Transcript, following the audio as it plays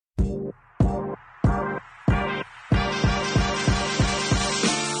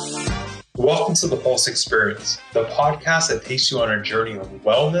Welcome to the Pulse Experience, the podcast that takes you on a journey of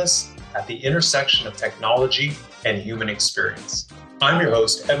wellness at the intersection of technology and human experience. I'm your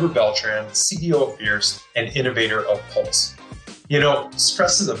host, Edward Beltran, CEO of Fierce and innovator of Pulse.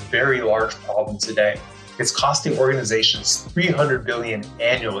 Stress is a very large problem today. It's costing organizations $300 billion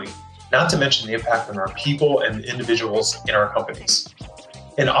annually, not to mention the impact on our people and the individuals in our companies.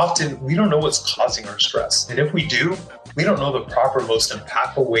 And often we don't know what's causing our stress. And if we do, we don't know the proper, most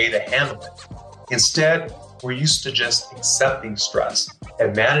impactful way to handle it. Instead, we're used to just accepting stress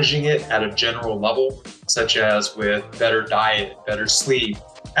and managing it at a general level, such as with better diet, better sleep,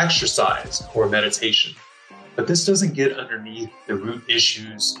 exercise, or meditation. But this doesn't get underneath the root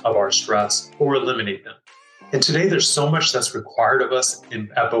issues of our stress or eliminate them. And today, there's so much that's required of us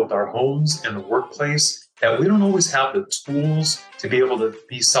at both our homes and the workplace that we don't always have the tools to be able to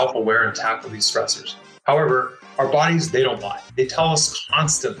be self-aware and tackle these stressors. However, our bodies, they don't lie. They tell us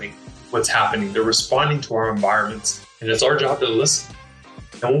constantly what's happening. They're responding to our environments, and it's our job to listen.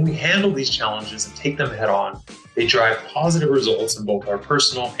 And when we handle these challenges and take them head on, they drive positive results in both our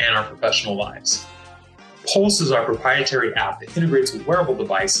personal and our professional lives. Pulse is our proprietary app that integrates with wearable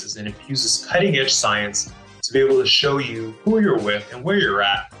devices and infuses cutting-edge science to be able to show you who you're with and where you're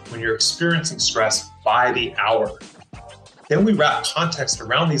at when you're experiencing stress by the hour. Then we wrap context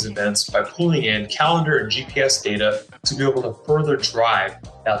around these events by pulling in calendar and GPS data to be able to further drive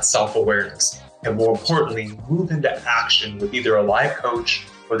that self-awareness. And more importantly, move into action with either a live coach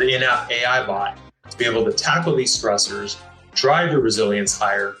or the in-app AI bot to be able to tackle these stressors, drive your resilience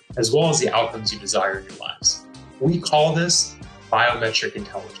higher, as well as the outcomes you desire in your lives. We call this biometric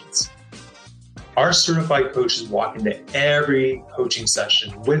intelligence. Our certified coaches walk into every coaching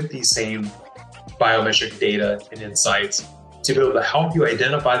session with these same biometric data and insights to be able to help you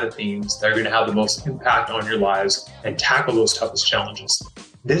identify the themes that are going to have the most impact on your lives and tackle those toughest challenges.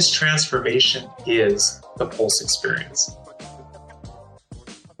 This transformation is the Pulse Experience.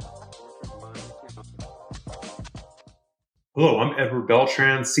 Hello, I'm Edward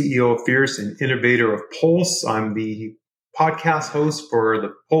Beltran, CEO of Fierce and innovator of Pulse. I'm the podcast host for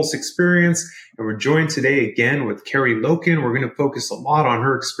the Pulse Experience, and we're joined today again with Kari Loken. We're going to focus a lot on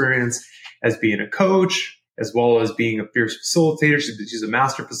her experience as being a coach, as well as being a Fierce facilitator. She's a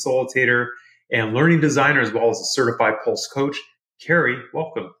master facilitator and learning designer, as well as a certified Pulse coach. Kari,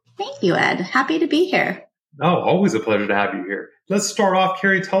 welcome. Thank you, Ed. Happy to be here. Oh, always a pleasure to have you here. Let's start off,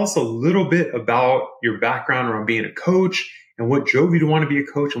 Kari. Tell us a little bit about your background around being a coach and what drove you to want to be a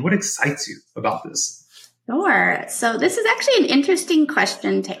coach and what excites you about this. Sure. So this is actually an interesting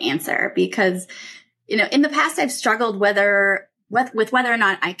question to answer because, in the past, I've struggled with whether or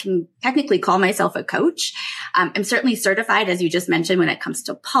not I can technically call myself a coach. I'm certainly certified, as you just mentioned, when it comes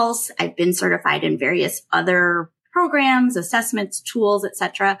to Pulse. I've been certified in various other programs, assessments, tools,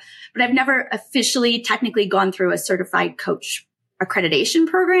 etc. But I've never officially technically gone through a certified coach accreditation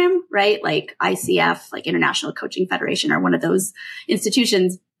program, right? Like ICF, like International Coaching Federation, or one of those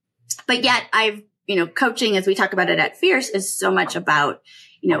institutions. But yet coaching, as we talk about it at Fierce, is so much about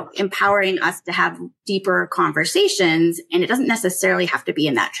empowering us to have deeper conversations. And it doesn't necessarily have to be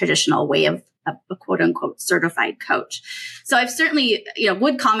in that traditional way of a quote unquote certified coach. So I've certainly,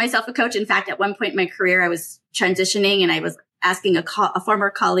 would call myself a coach. In fact, at one point in my career, I was transitioning and I was asking a former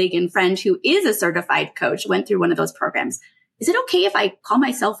colleague and friend who is a certified coach, went through one of those programs. Is it okay if I call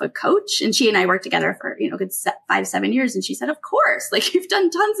myself a coach? And she and I worked together for, a good 5-7 years. And she said, of course, you've done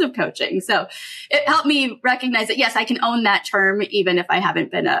tons of coaching. So it helped me recognize that, yes, I can own that term, even if I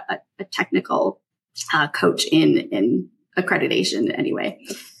haven't been a technical coach in accreditation anyway.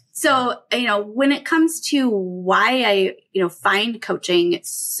 So, when it comes to why I, find coaching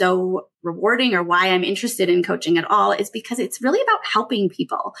so rewarding or why I'm interested in coaching at all is because it's really about helping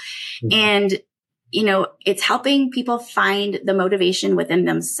people. Mm-hmm. And it's helping people find the motivation within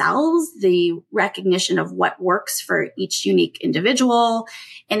themselves, the recognition of what works for each unique individual,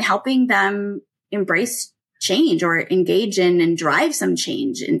 and helping them embrace change or engage in and drive some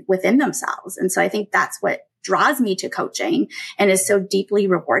change within themselves. And so I think that's what draws me to coaching and is so deeply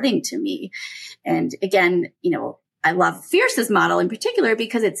rewarding to me. And again, I love Fierce's model in particular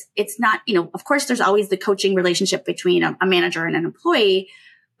because it's not, of course, there's always the coaching relationship between a manager and an employee.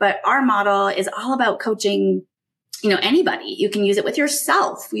 But our model is all about coaching, anybody. You can use it with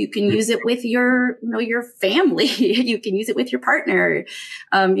yourself. You can use it with your family. You can use it with your partner.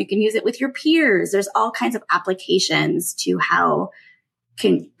 You can use it with your peers. There's all kinds of applications to how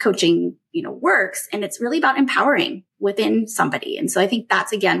coaching, works. And it's really about empowering within somebody. And so I think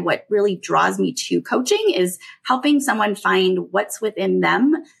that's, again, what really draws me to coaching is helping someone find what's within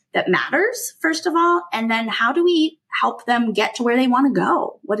them that matters, first of all. And then how do we help them get to where they want to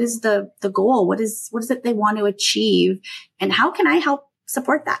go? What is the goal? What is it they want to achieve? And how can I help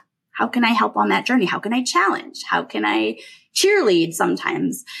support that? How can I help on that journey? How can I challenge? How can I cheerlead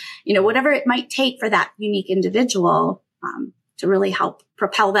sometimes? Whatever it might take for that unique individual, to really help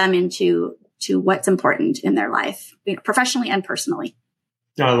propel them into what's important in their life, professionally and personally.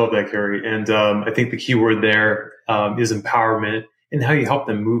 I love that, Kari. And I think the key word there is empowerment and how you help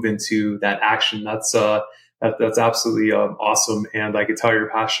them move into that action. That's absolutely awesome. And I could tell you're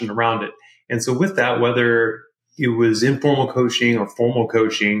passionate around it. And so with that, whether it was informal coaching or formal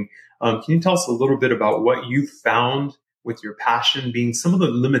coaching, can you tell us a little bit about what you found with your passion being some of the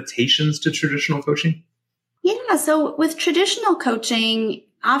limitations to traditional coaching? Yeah. So with traditional coaching,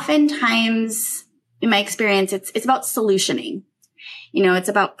 oftentimes in my experience, it's about solutioning. It's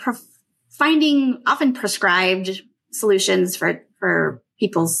about finding often prescribed solutions for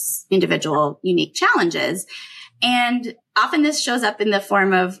people's individual unique challenges. And often this shows up in the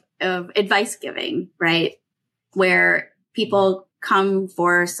form of advice giving, right? Where people come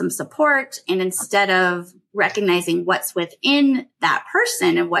for some support, and instead of recognizing what's within that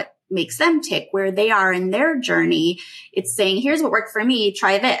person and what makes them tick, where they are in their journey, it's saying, here's what worked for me,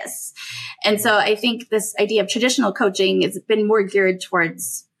 try this. And so I think this idea of traditional coaching has been more geared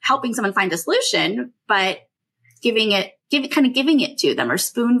towards helping someone find a solution, but giving it to them or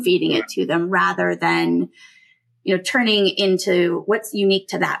spoon feeding it to them rather than, turning into what's unique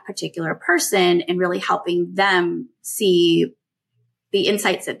to that particular person and really helping them see the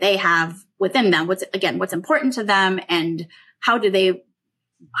insights that they have within them. What's important to them and how do they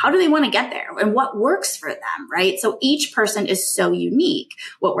want to get there and what works for them, right? So each person is so unique.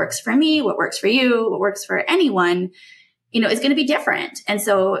 What works for me, what works for you, what works for anyone, is going to be different. And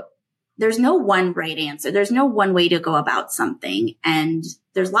so there's no one right answer. There's no one way to go about something. And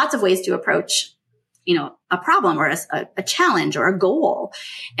there's lots of ways to approach, a problem or a challenge or a goal.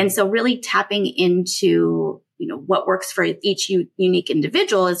 And so really tapping into, what works for each unique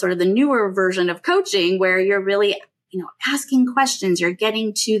individual is sort of the newer version of coaching where you're really, asking questions. You're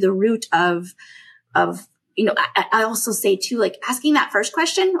getting to the root of, I also say too, like asking that first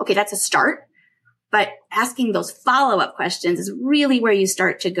question. Okay. That's a start, but asking those follow-up questions is really where you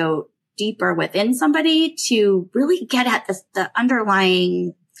start to go deeper within somebody to really get at the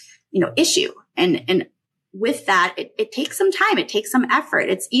underlying, issue. And with that, it takes some time. It takes some effort.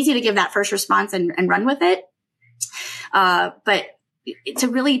 It's easy to give that first response and run with it. But to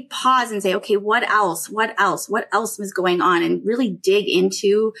really pause and say, okay, what else is going on and really dig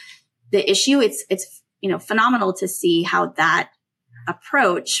into the issue. It's, phenomenal to see how that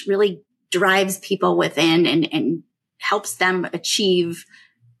approach really drives people within and helps them achieve,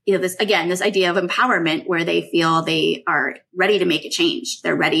 this idea of empowerment where they feel they are ready to make a change.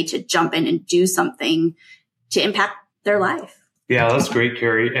 They're ready to jump in and do something to impact their life. Yeah, that's great,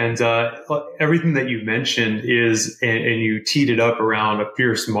 Kari. And everything that you mentioned is, and you teed it up around a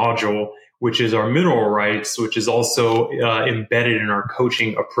Fierce module, which is our mineral rights, which is also embedded in our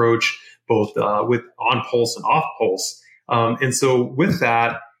coaching approach, both with on pulse and off pulse. And so with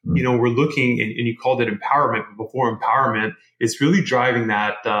that, we're looking, and you called it empowerment, but before empowerment, it's really driving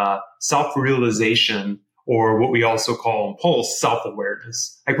that self-realization, or what we also call in pulse,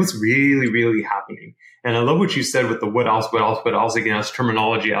 self-awareness. Like what's really, really happening. And I love what you said with the what else. Again, that's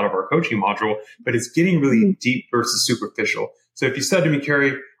terminology out of our coaching module, but it's getting really deep versus superficial. So if you said to me,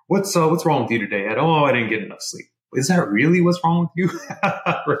 Kari, what's wrong with you today? I didn't get enough sleep. Is that really what's wrong with you?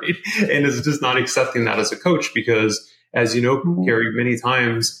 Right? And it's just not accepting that as a coach because, as you know, Kari, many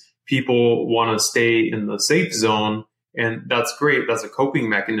times people want to stay in the safe zone, and that's great. That's a coping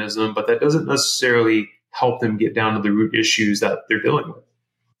mechanism, but that doesn't necessarily help them get down to the root issues that they're dealing with.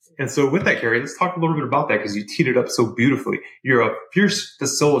 And so with that, Kari, let's talk a little bit about that because you teed it up so beautifully. You're a fierce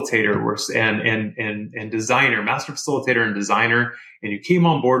facilitator and designer, master facilitator and designer, and you came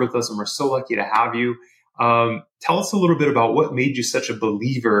on board with us, and we're so lucky to have you. Tell us a little bit about what made you such a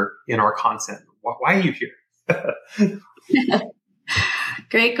believer in our content. Why are you here?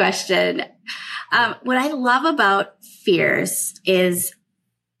 Great question. What I love about Fierce is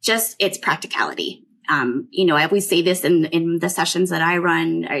just its practicality. I always say this in the sessions that I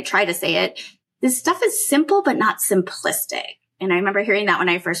run. I try to say it. This stuff is simple, but not simplistic. And I remember hearing that when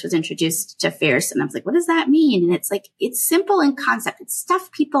I first was introduced to Fierce, and I was like, what does that mean? And it's like, it's simple in concept. It's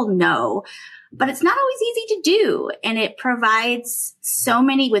stuff people know, but it's not always easy to do. And it provides so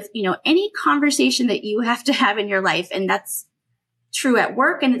many with, any conversation that you have to have in your life. And that's true at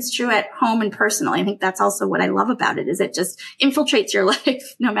work and it's true at home and personal. I think that's also what I love about it is it just infiltrates your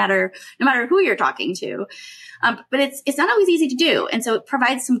life no matter who you're talking to. But it's not always easy to do. And so it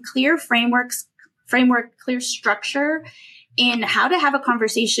provides some clear clear structure in how to have a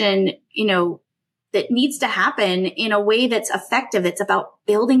conversation, that needs to happen in a way that's effective. It's about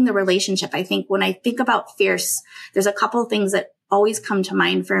building the relationship. I think when I think about fierce, there's a couple of things that always come to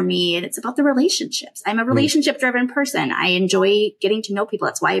mind for me, and it's about the relationships. I'm a relationship driven person. I enjoy getting to know people.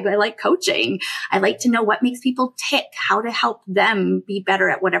 That's why I like coaching. I like to know what makes people tick, how to help them be better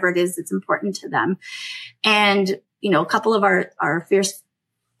at whatever it is that's important to them. And, a couple of our fierce,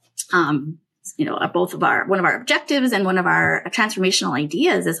 one of our objectives and one of our transformational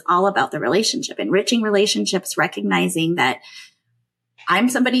ideas is all about the relationship, enriching relationships, recognizing that I'm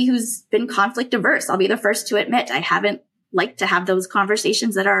somebody who's been conflict averse. I'll be the first to admit I haven't liked to have those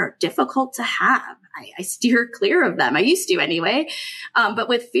conversations that are difficult to have. I steer clear of them. I used to anyway. But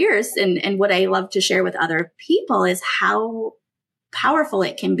with fierce and what I love to share with other people is how powerful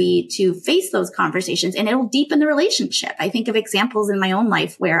it can be to face those conversations, and it'll deepen the relationship. I think of examples in my own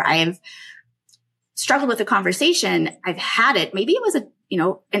life where I've struggled with a conversation. I've had it. Maybe it was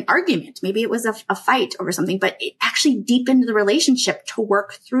an argument. Maybe it was a fight over something, but it actually deepened the relationship to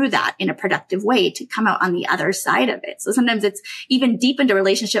work through that in a productive way to come out on the other side of it. So sometimes it's even deepened a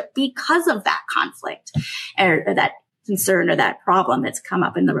relationship because of that conflict or that concern or that problem that's come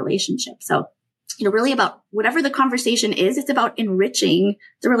up in the relationship. So, really about whatever the conversation is, it's about enriching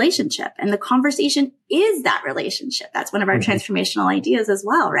the relationship. And the conversation is that relationship. That's one of our transformational ideas as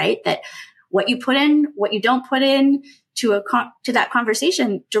well, right? That what you put in, what you don't put in to that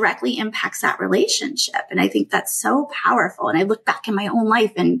conversation directly impacts that relationship. And I think that's so powerful. And I look back in my own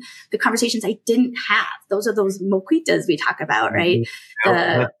life and the conversations I didn't have. Those are those moquitas we talk about, right?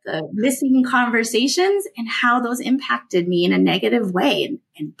 The missing conversations and how those impacted me in a negative way.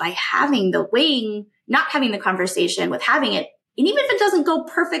 And by not having the conversation with having it, and even if it doesn't go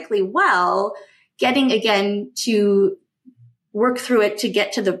perfectly well, getting again to work through it to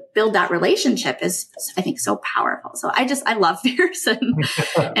get to build that relationship is, I think, so powerful. So I love fierce and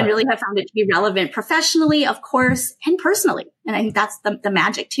really have found it to be relevant professionally, of course, and personally. And I think that's the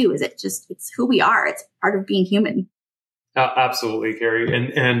magic too, is it's who we are. It's part of being human. Absolutely, Kari.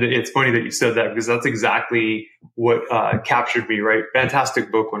 And it's funny that you said that, because that's exactly what captured me, right? Fantastic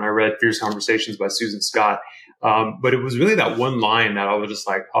book when I read Fierce Conversations by Susan Scott. But it was really that one line that I was just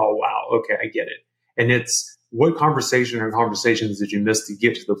like, oh, wow, okay, I get it. And it's, what conversation or conversations did you miss to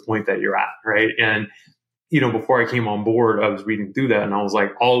get to the point that you're at, right? And, before I came on board, I was reading through that and I was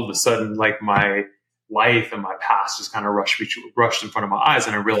like, all of a sudden, like my life and my past just kind of rushed in front of my eyes.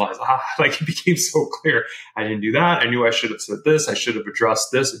 And I realized, it became so clear. I didn't do that. I knew I should have said this. I should have addressed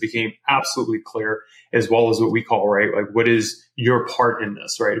this. It became absolutely clear, as well as what we call, right? Like, what is your part in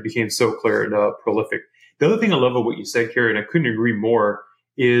this, right? It became so clear and prolific. The other thing I love about what you said, Kari, and I couldn't agree more,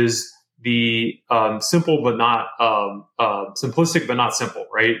 is the simple but not simplistic but not simple,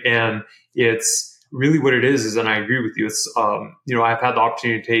 right? And it's really what it is, and I agree with you. It's I've had the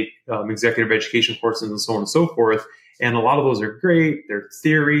opportunity to take executive education courses and so on and so forth, and a lot of those are great. They're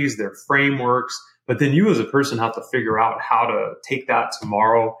theories, they're frameworks, but then you as a person have to figure out how to take that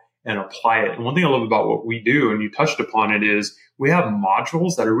tomorrow and apply it. And one thing I love about what we do, and you touched upon it, is we have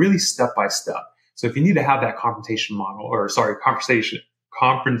modules that are really step by step. So if you need to have that conversation,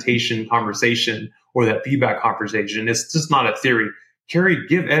 or that feedback conversation, it's just not a theory. Kari,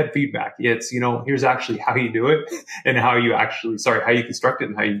 give Ed feedback. It's, here's actually how you do it and how you construct it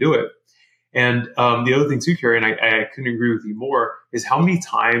and how you do it. And the other thing too, Kari, and I couldn't agree with you more, is how many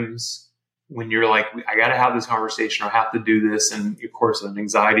times when you're like, I got to have this conversation or I have to do this. And of course, an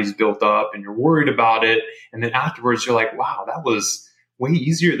anxiety is built up and you're worried about it. And then afterwards, you're like, wow, that was way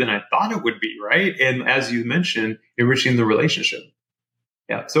easier than I thought it would be, right? And as you mentioned, enriching the relationship.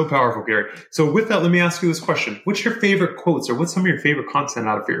 Yeah, so powerful, Kari. So with that, let me ask you this question. What's your favorite quotes, or what's some of your favorite content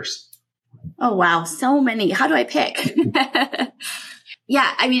out of Fierce? Oh, wow. So many. How do I pick?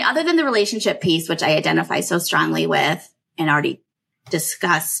 Yeah, I mean, other than the relationship piece, which I identify so strongly with and already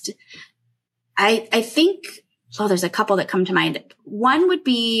discussed, I think, there's a couple that come to mind. One would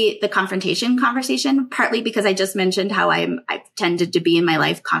be the confrontation conversation, partly because I just mentioned how I've tended to be in my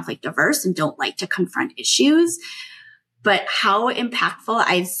life conflict averse and don't like to confront issues. But how impactful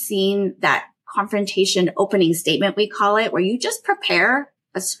I've seen that confrontation opening statement, we call it, where you just prepare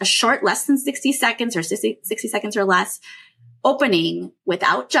a short, less than 60 seconds or 60 seconds or less opening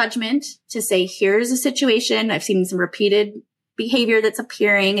without judgment to say, here's a situation. I've seen some repeated behavior that's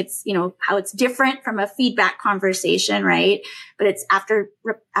appearing. It's, how it's different from a feedback conversation, right? But it's after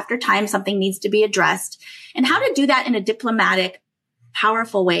time, something needs to be addressed, and how to do that in a diplomatic,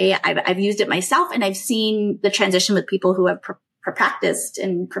 powerful way. I've used it myself, and I've seen the transition with people who have practiced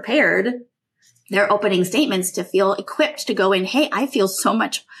and prepared their opening statements to feel equipped to go in, hey, I feel so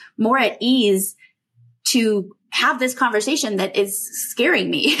much more at ease to have this conversation that is scaring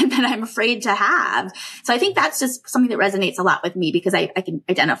me and that I'm afraid to have. So I think that's just something that resonates a lot with me because I can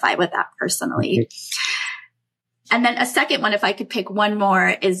identify with that personally. And then a second one, if I could pick one more,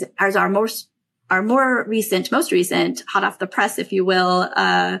 is our most recent, hot off the press, if you will,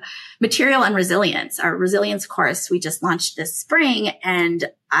 material on resilience, our resilience course we just launched this spring. And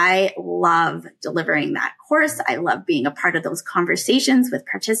I love delivering that course. I love being a part of those conversations with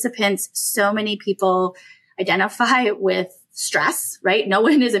participants. So many people identify with stress, right? No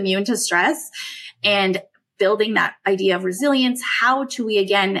one is immune to stress. And building that idea of resilience, how do we,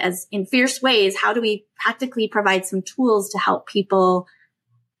 again, as in fierce ways, how do we practically provide some tools to help people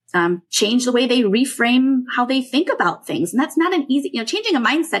change the way they reframe how they think about things? And that's not an easy, changing a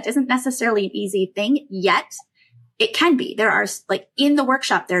mindset isn't necessarily an easy thing, yet it can be. There are, like in the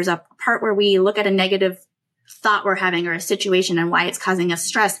workshop, there's a part where we look at a negative thought we're having or a situation and why it's causing us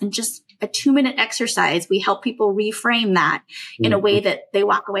stress. And just a 2-minute exercise, we help people reframe that in a way that they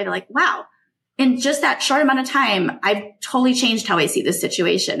walk away, they're like, wow, in just that short amount of time, I've totally changed how I see this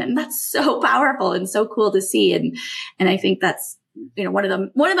situation. And that's so powerful and so cool to see. And I think that's, one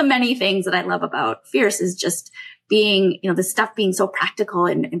of the many things that I love about Fierce is just being, the stuff being so practical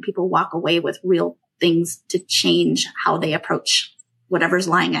and people walk away with real things to change how they approach whatever's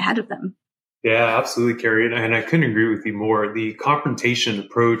lying ahead of them. Yeah, absolutely, Kari. And I couldn't agree with you more. The confrontation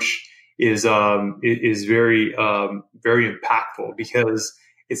approach is very, very impactful because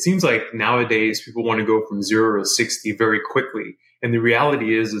it seems like nowadays people want to go from 0 to 60 very quickly. And the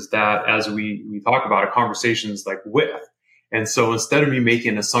reality is that as we talk about it, conversations like with. And so instead of me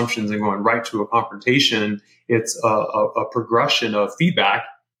making assumptions and going right to a confrontation, it's a progression of feedback.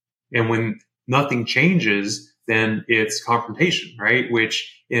 And when nothing changes, then it's confrontation, right?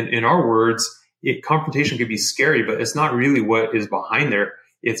 Which in our words, confrontation can be scary, but it's not really what is behind there.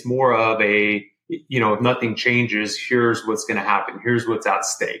 It's more of a, if nothing changes, here's what's going to happen. Here's what's at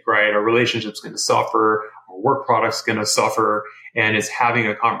stake, right? Our relationship's going to suffer. Our work product's going to suffer. And it's having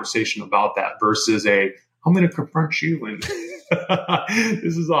a conversation about that versus I'm going to confront you. And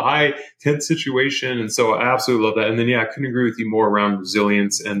this is a high tense situation. And so I absolutely love that. And then, I couldn't agree with you more around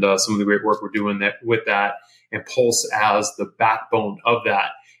resilience and some of the great work we're doing with that, and Pulse as the backbone of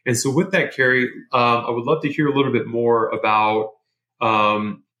that. And so with that, Kari, I would love to hear a little bit more about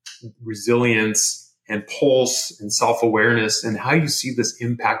resilience and Pulse and self-awareness and how you see this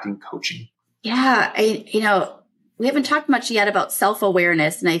impacting coaching. Yeah, we haven't talked much yet about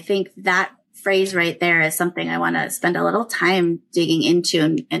self-awareness. And I think that phrase right there is something I want to spend a little time digging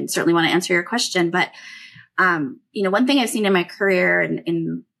into and certainly want to answer your question. But, one thing I've seen in my career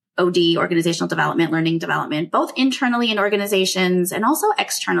in OD, organizational development, learning development, both internally in organizations and also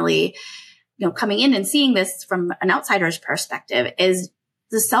externally, coming in and seeing this from an outsider's perspective, is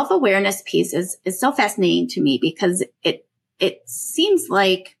the self-awareness piece is so fascinating to me because it seems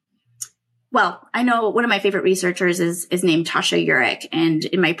like, well, I know one of my favorite researchers is named Tasha Eurich. And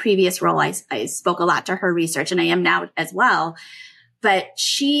in my previous role, I spoke a lot to her research, and I am now as well. But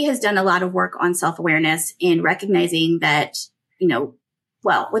she has done a lot of work on self-awareness in recognizing that,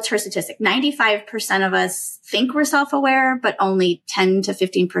 what's her statistic? 95% of us think we're self-aware, but only 10 to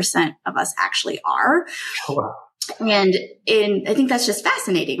 15% of us actually are. Oh, wow. And I think that's just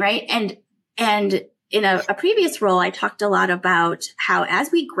fascinating, right? And in a previous role, I talked a lot about how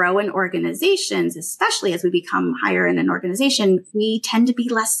as we grow in organizations, especially as we become higher in an organization, we tend to be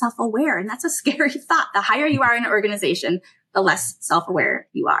less self-aware. And that's a scary thought. The higher you are in an organization, the less self-aware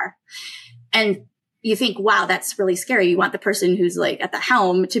you are. And you think, wow, that's really scary. You want the person who's like at the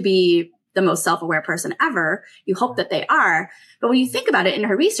helm to be the most self-aware person ever. You hope that they are. But when you think about it, in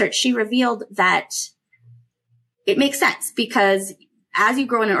her research, she revealed that it makes sense because as you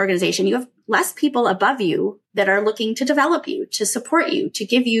grow in an organization, you have less people above you that are looking to develop you, to support you, to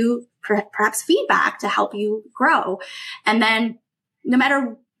give you perhaps feedback to help you grow. And then no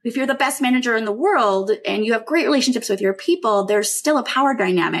matter if you're the best manager in the world and you have great relationships with your people, there's still a power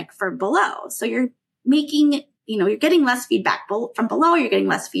dynamic for below. So you're making, you're getting less feedback from below, you're getting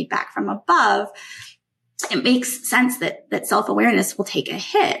less feedback from above. It makes sense that self-awareness will take a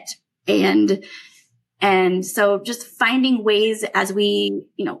hit. And so just finding ways as we,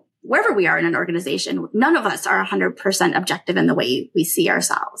 wherever we are in an organization, none of us are 100% objective in the way we see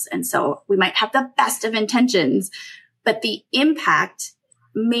ourselves. And so we might have the best of intentions, but the impact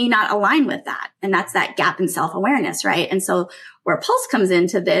may not align with that. And that's that gap in self-awareness, right? And so where Pulse comes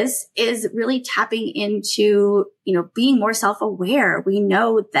into this is really tapping into, being more self-aware. We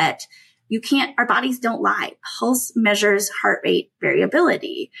know that our bodies don't lie. Pulse measures heart rate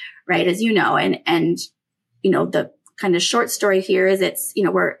variability, right? As you know, and the kind of short story here is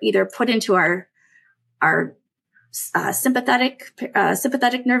we're either put into our sympathetic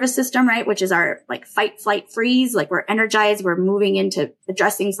nervous system, right? Which is our like fight, flight, freeze. Like we're energized. We're moving into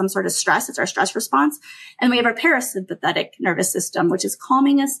addressing some sort of stress. It's our stress response. And we have our parasympathetic nervous system, which is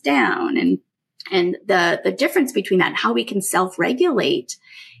calming us down. And the difference between that and how we can self-regulate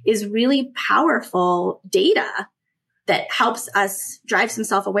is really powerful data that helps us drive some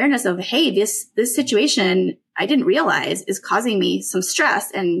self-awareness of, hey, this situation I didn't realize is causing me some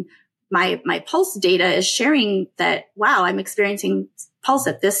stress. And my pulse data is sharing that, wow, I'm experiencing pulse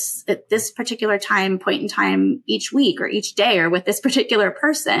at this particular point in time each week or each day or with this particular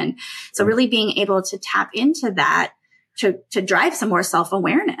person. So really being able to tap into that to drive some more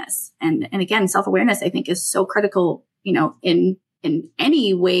self-awareness. And again, self-awareness, I think, is so critical, in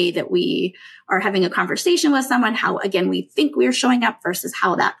any way that we are having a conversation with someone, how, again, we think we're showing up versus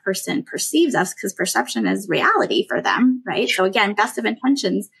how that person perceives us, because perception is reality for them, right? So again, best of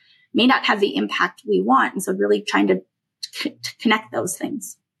intentions may not have the impact we want. And so really trying to connect those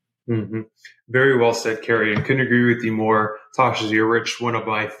things. Mm-hmm. Very well said, Kari, and couldn't agree with you more. Tasha Zurich, one of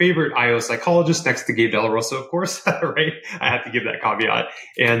my favorite IO psychologists, next to Gabe Del Rosso, of course, right? I have to give that caveat.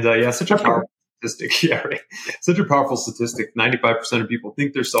 And such a powerful statistic. Yeah, right. Such a powerful statistic. 95% of people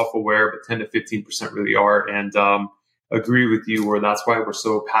think they're self-aware, but 10 to 15% really are. And agree with you, where that's why we're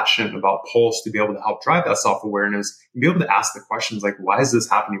so passionate about Pulse, to be able to help drive that self-awareness and be able to ask the questions like, why is this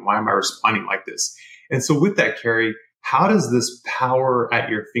happening? Why am I responding like this? And so with that, Kari, how does this power at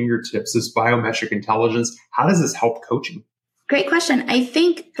your fingertips, this biometric intelligence, how does this help coaching? Great question. I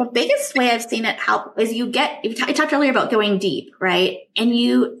think the biggest way I've seen it help is I talked earlier about going deep, right? And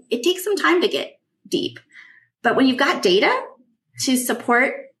it takes some time to get deep. But when you've got data to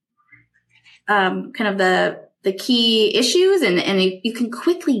support kind of the key issues and you can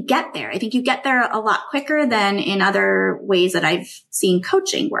quickly get there. I think you get there a lot quicker than in other ways that I've seen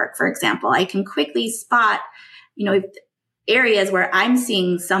coaching work. For example, I can quickly spot, areas where I'm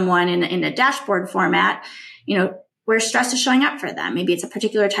seeing someone in a dashboard format, where stress is showing up for them. Maybe it's a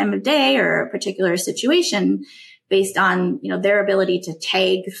particular time of day or a particular situation based on, their ability to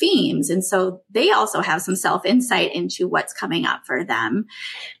tag themes. And so they also have some self-insight into what's coming up for them.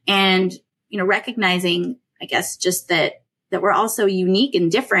 And, recognizing, I guess, just that we're also unique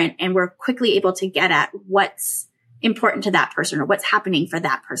and different, and we're quickly able to get at what's important to that person or what's happening for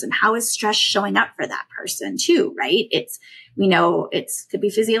that person. How is stress showing up for that person too, right? Could be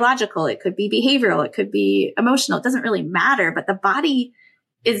physiological. It could be behavioral. It could be emotional. It doesn't really matter, but the body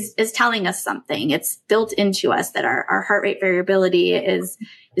is telling us something. It's built into us that our heart rate variability is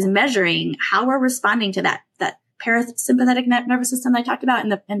measuring how we're responding to that parasympathetic nervous system I talked about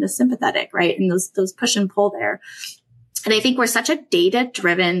and the sympathetic, right? And those push and pull there. And I think we're such a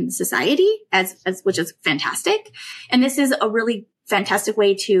data-driven society, which is fantastic. And this is a really fantastic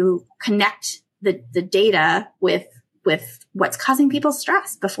way to connect the data with what's causing people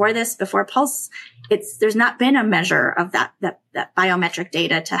stress. Before Pulse, there's not been a measure of that biometric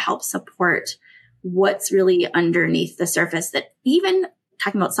data to help support what's really underneath the surface that, even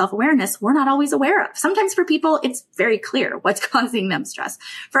talking about self-awareness, we're not always aware of. Sometimes for people, it's very clear what's causing them stress.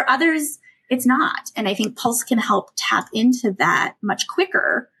 For others, it's not. And I think Pulse can help tap into that much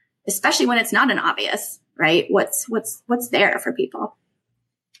quicker, especially when it's not an obvious, right? What's there for people.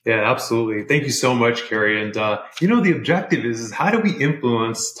 Yeah, absolutely. Thank you so much, Kari. And, the objective is how do we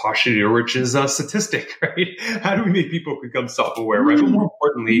influence Tasha Urich's statistic, right? How do we make people become self-aware, right? But more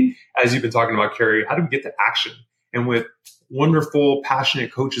importantly, as you've been talking about, Kari, how do we get to action? And with wonderful,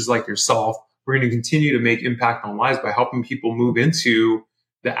 passionate coaches like yourself, we're going to continue to make impact on lives by helping people move into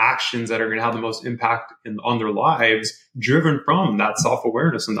the actions that are going to have the most impact on their lives, driven from that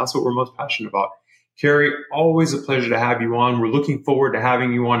self-awareness. And that's what we're most passionate about. Kari, always a pleasure to have you on. We're looking forward to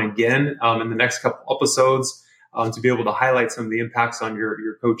having you on again in the next couple episodes to be able to highlight some of the impacts on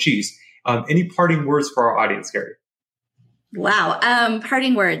your coachees. Any parting words for our audience, Kari? Wow.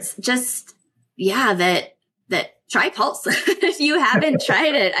 Parting words. Just, that try Pulse. If you haven't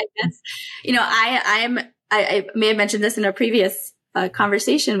tried it, I guess, I may have mentioned this in a previous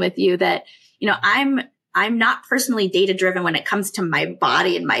conversation with you that, I'm not personally data driven when it comes to my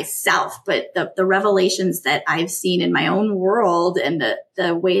body and myself, but the revelations that I've seen in my own world and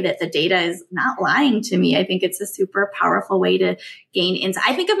the way that the data is not lying to me, I think it's a super powerful way to gain insight.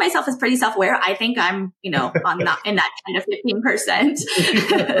 I think of myself as pretty self-aware. I think I'm, I'm not in that kind of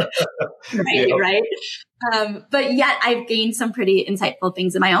 15%. Right. But yet I've gained some pretty insightful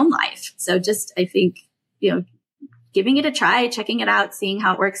things in my own life. So just, I think, giving it a try, checking it out, seeing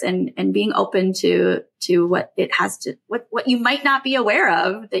how it works, and being open to what it has to, what you might not be aware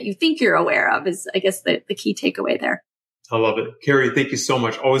of that you think you're aware of is, I guess, the key takeaway there. I love it. Kari, thank you so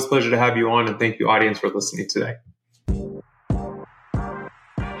much. Always a pleasure to have you on, and thank you, audience, for listening today.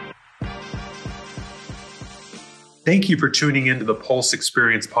 Thank you for tuning into the Pulse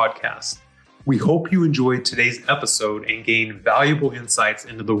Experience podcast. We hope you enjoyed today's episode and gained valuable insights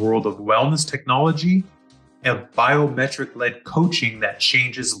into the world of wellness technology and biometric-led coaching that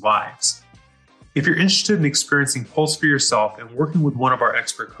changes lives. If you're interested in experiencing Pulse for yourself and working with one of our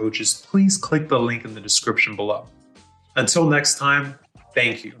expert coaches, please click the link in the description below. Until next time,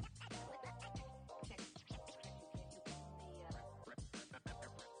 thank you.